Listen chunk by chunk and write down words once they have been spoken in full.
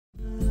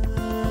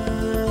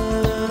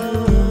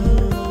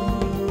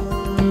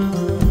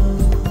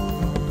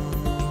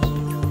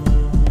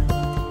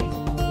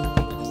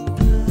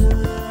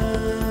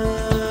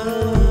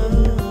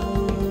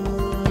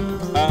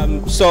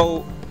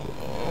So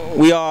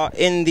we are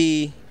in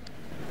the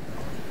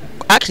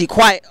actually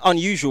quite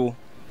unusual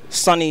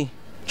sunny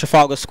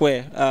Trafalgar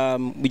Square.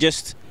 We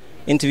just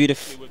interviewed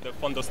with the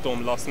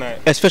thunderstorm last night.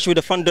 Especially with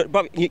the thunder.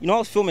 But you know, I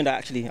was filming that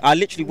actually. I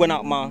literally went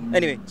out my.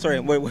 Anyway, sorry,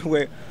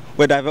 we're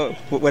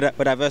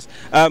diverse.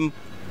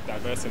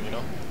 Diversing, you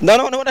know.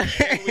 No.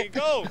 Here we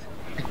go.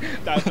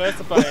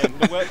 Diversifying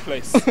the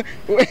workplace.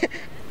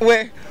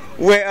 We're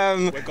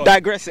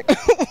digressing.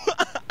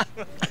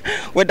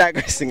 We're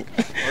digressing.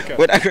 Okay.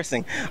 We're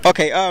digressing.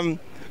 Okay. Or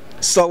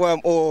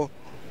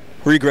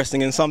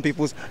regressing in some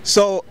people's.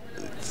 So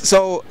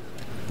so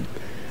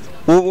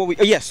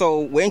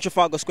we're in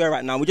Trafalgar Square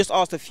right now. We just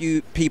asked a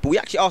few people. We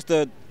actually asked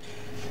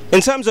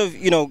in terms of,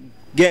 you know,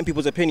 getting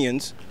people's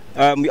opinions.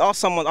 We asked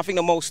someone. I think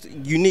the most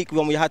unique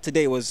one we had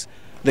today was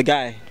the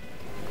guy.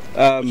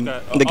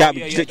 The guy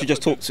we literally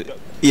just talked to.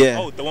 Yeah.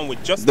 Oh, the one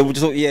with just. Yeah.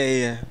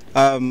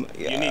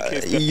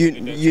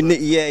 Unique.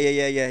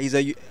 Yeah. He's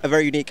a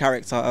very unique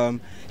character.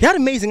 He had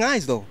amazing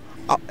eyes though.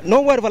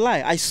 No word of a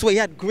lie. I swear he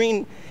had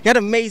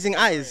amazing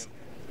eyes.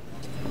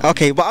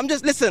 Okay, but I'm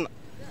just listen.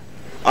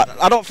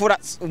 I don't feel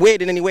that's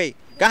weird in any way.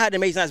 Guy had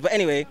amazing eyes, but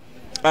anyway,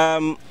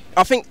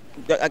 I think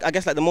I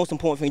guess like the most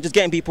important thing, just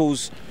getting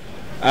people's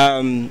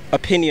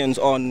opinions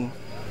on,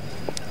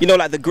 you know,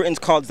 like the greetings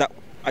cards that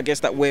I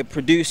guess that we're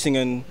producing,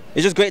 and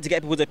it's just great to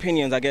get people's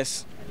opinions. I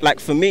guess like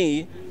for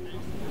me,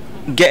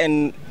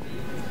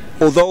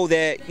 although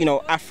they're, you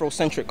know,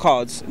 Afrocentric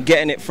cards,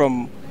 getting it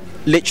from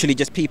literally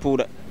just people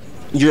that.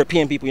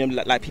 European people, you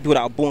know, like people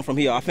that are born from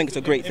here. I think it's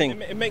a great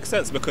thing. It makes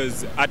sense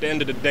because at the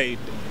end of the day,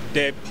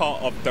 they're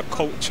part of the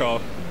culture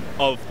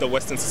of the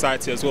Western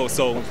society as well.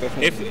 So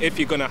if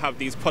you're going to have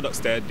these products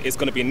there, it's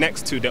going to be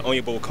next to the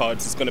Oyinbo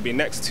cards. It's going to be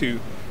next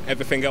to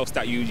everything else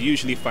that you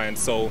usually find.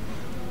 So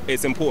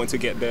it's important to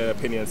get their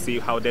opinion, see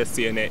how they're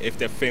seeing it. If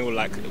they feel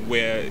like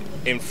we're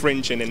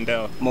infringing in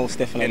their what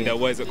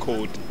is it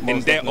called,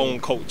 in their own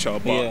culture.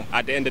 But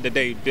at the end of the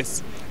day,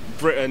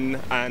 Britain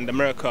and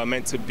America are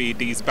meant to be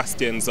these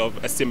bastions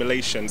of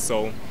assimilation,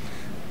 so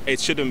it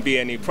shouldn't be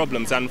any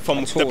problems. And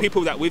from the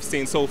people that we've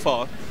seen so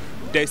far,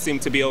 they seem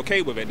to be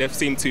okay with it. They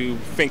seem to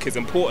think it's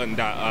important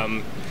that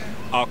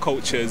our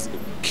cultures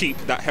keep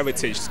that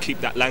heritage,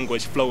 keep that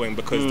language flowing,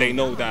 because they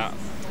know that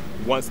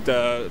once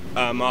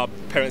our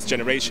parents'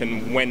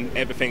 generation, when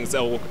everything's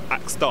all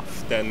axed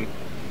off, then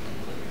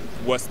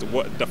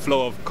the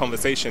flow of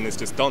conversation is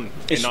just done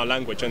in our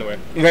language anyway.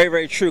 Very,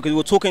 very true, because we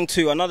were talking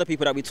to another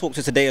people that we talked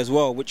to today as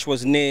well, which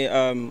was near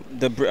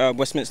the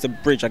Westminster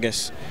Bridge, I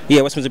guess.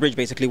 Yeah, Westminster Bridge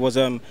basically was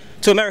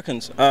two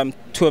Americans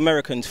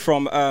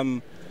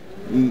from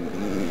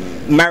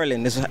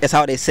Maryland is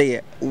how they say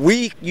it.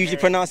 We usually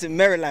pronounce it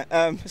Maryland.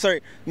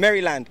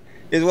 Maryland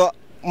is what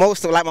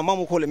most of, like my mum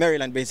will call it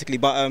Maryland basically,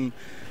 but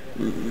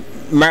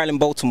Maryland,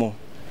 Baltimore.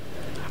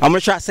 I'm gonna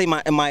try to say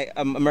in my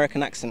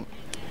American accent.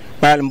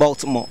 Maryland,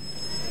 Baltimore.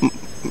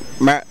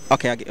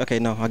 Okay,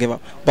 no, I give up.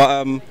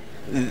 But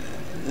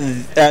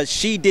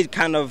she did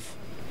kind of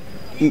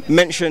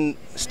mention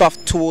stuff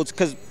towards,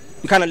 because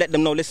we kind of let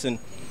them know, listen,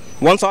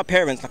 once our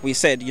parents, like we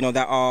said, you know,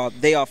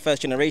 they are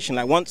first generation,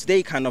 like once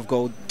they kind of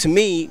go, to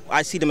me,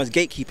 I see them as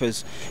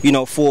gatekeepers, you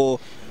know, for,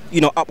 you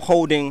know,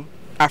 upholding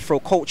Afro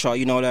culture,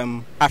 you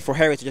know, Afro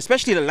heritage,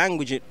 especially the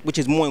language, which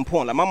is more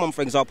important. Like my mum,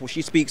 for example,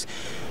 she speaks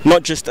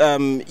not just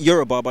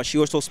Yoruba, but she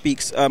also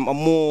speaks a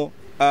more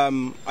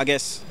I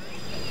guess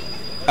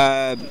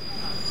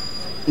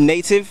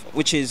native,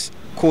 which is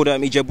called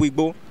Ijebu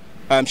Igbo.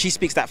 She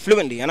speaks that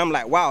fluently, and I'm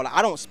like, wow, like,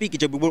 I don't speak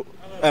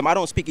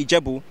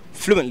Ijebu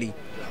fluently.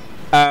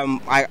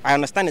 I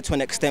understand it to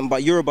an extent,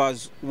 but Yoruba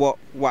is what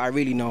I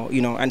really know,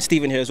 you know, and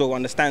Stephen here as well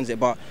understands it,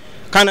 but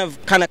kind of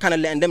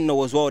letting them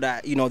know as well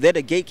that, you know, they're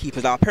the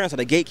gatekeepers, our parents are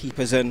the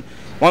gatekeepers, and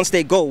once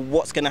they go,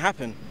 what's going to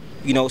happen,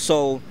 you know?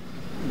 So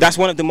that's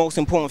one of the most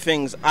important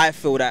things I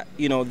feel that,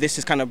 you know, this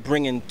is kind of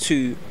bringing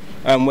to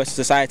Western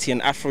society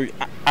and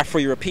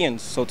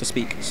Afro-Europeans, so to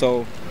speak.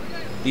 So,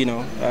 you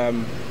know,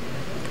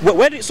 what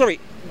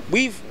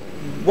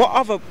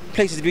other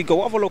places did we go?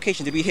 What other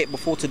locations did we hit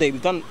before today?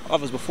 We've done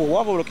others before.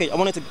 What other location? I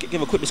wanted to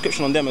give a quick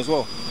description on them as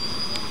well.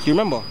 Do you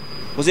remember?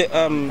 Was it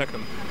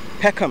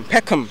Peckham?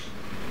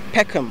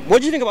 What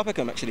did you think about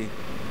Peckham actually?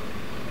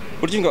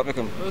 What did you think about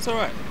Peckham? It was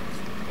alright.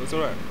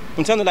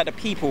 In terms of like the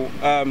people,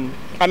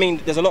 I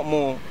mean, there's a lot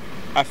more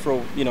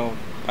Afro, you know,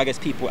 I guess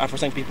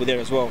Afrocentric people there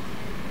as well.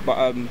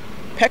 But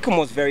Peckham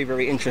was very,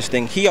 very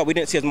interesting. Here we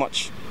didn't see as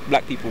much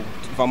black people,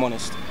 if I'm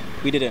honest.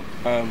 We didn't,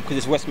 because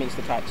it's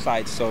Westminster type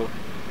side. So,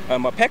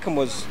 but Peckham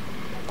was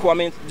cool. I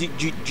mean, do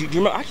you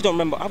remember? I actually don't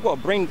remember. I've got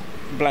a brain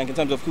blank in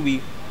terms of who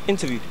we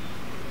interviewed.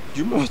 Do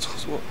you remember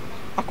what?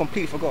 I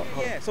completely forgot.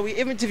 Yeah. So we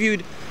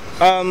interviewed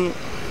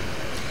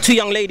two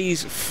young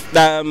ladies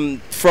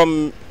from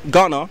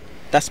Ghana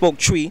that spoke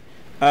Twi.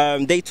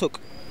 They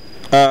took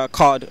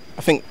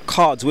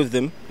cards with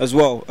them as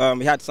well.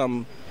 We had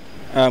some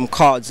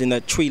cards in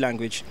the Twi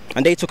language,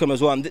 and they took them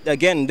as well. And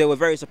again, they were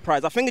very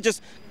surprised. I think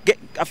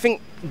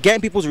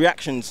getting people's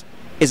reactions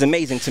is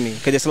amazing to me,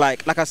 because it's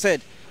like I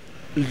said,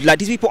 like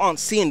these people aren't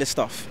seeing this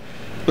stuff.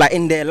 like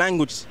in their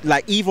language,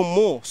 like even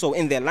more so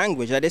in their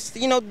language. Like this,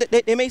 you know,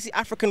 they may see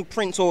African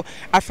prints or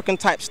African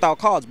type style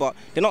cards, but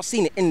they're not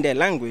seeing it in their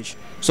language.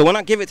 So when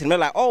I give it to them, they're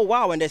like, oh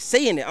wow, and they're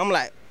saying it. I'm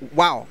like,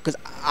 wow, because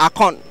I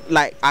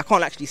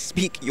can't actually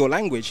speak your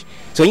language.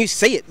 So when you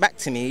say it back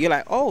to me, you're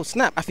like, oh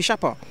snap,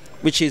 Afishapa,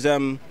 which is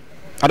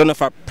I don't know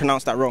if I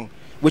pronounced that wrong,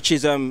 which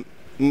is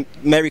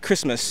Merry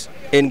Christmas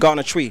in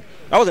Ghana Tree.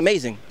 That was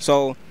amazing.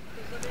 So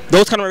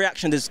those kind of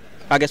reactions is,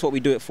 I guess, what we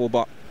do it for.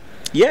 But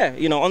yeah,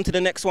 you know, on to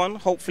the next one.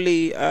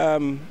 Hopefully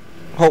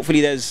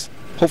there's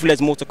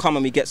more to come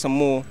and we get some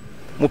more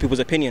people's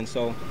opinions.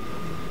 So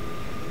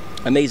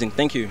amazing.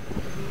 Thank you.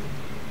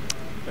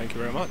 Thank you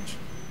very much.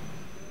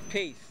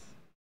 Peace.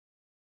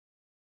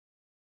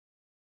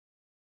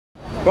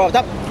 Bro,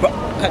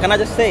 can I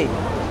just say,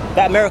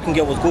 that American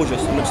girl was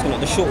gorgeous. I'm just gonna,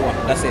 the short one,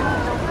 that's it.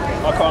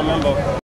 I can't remember.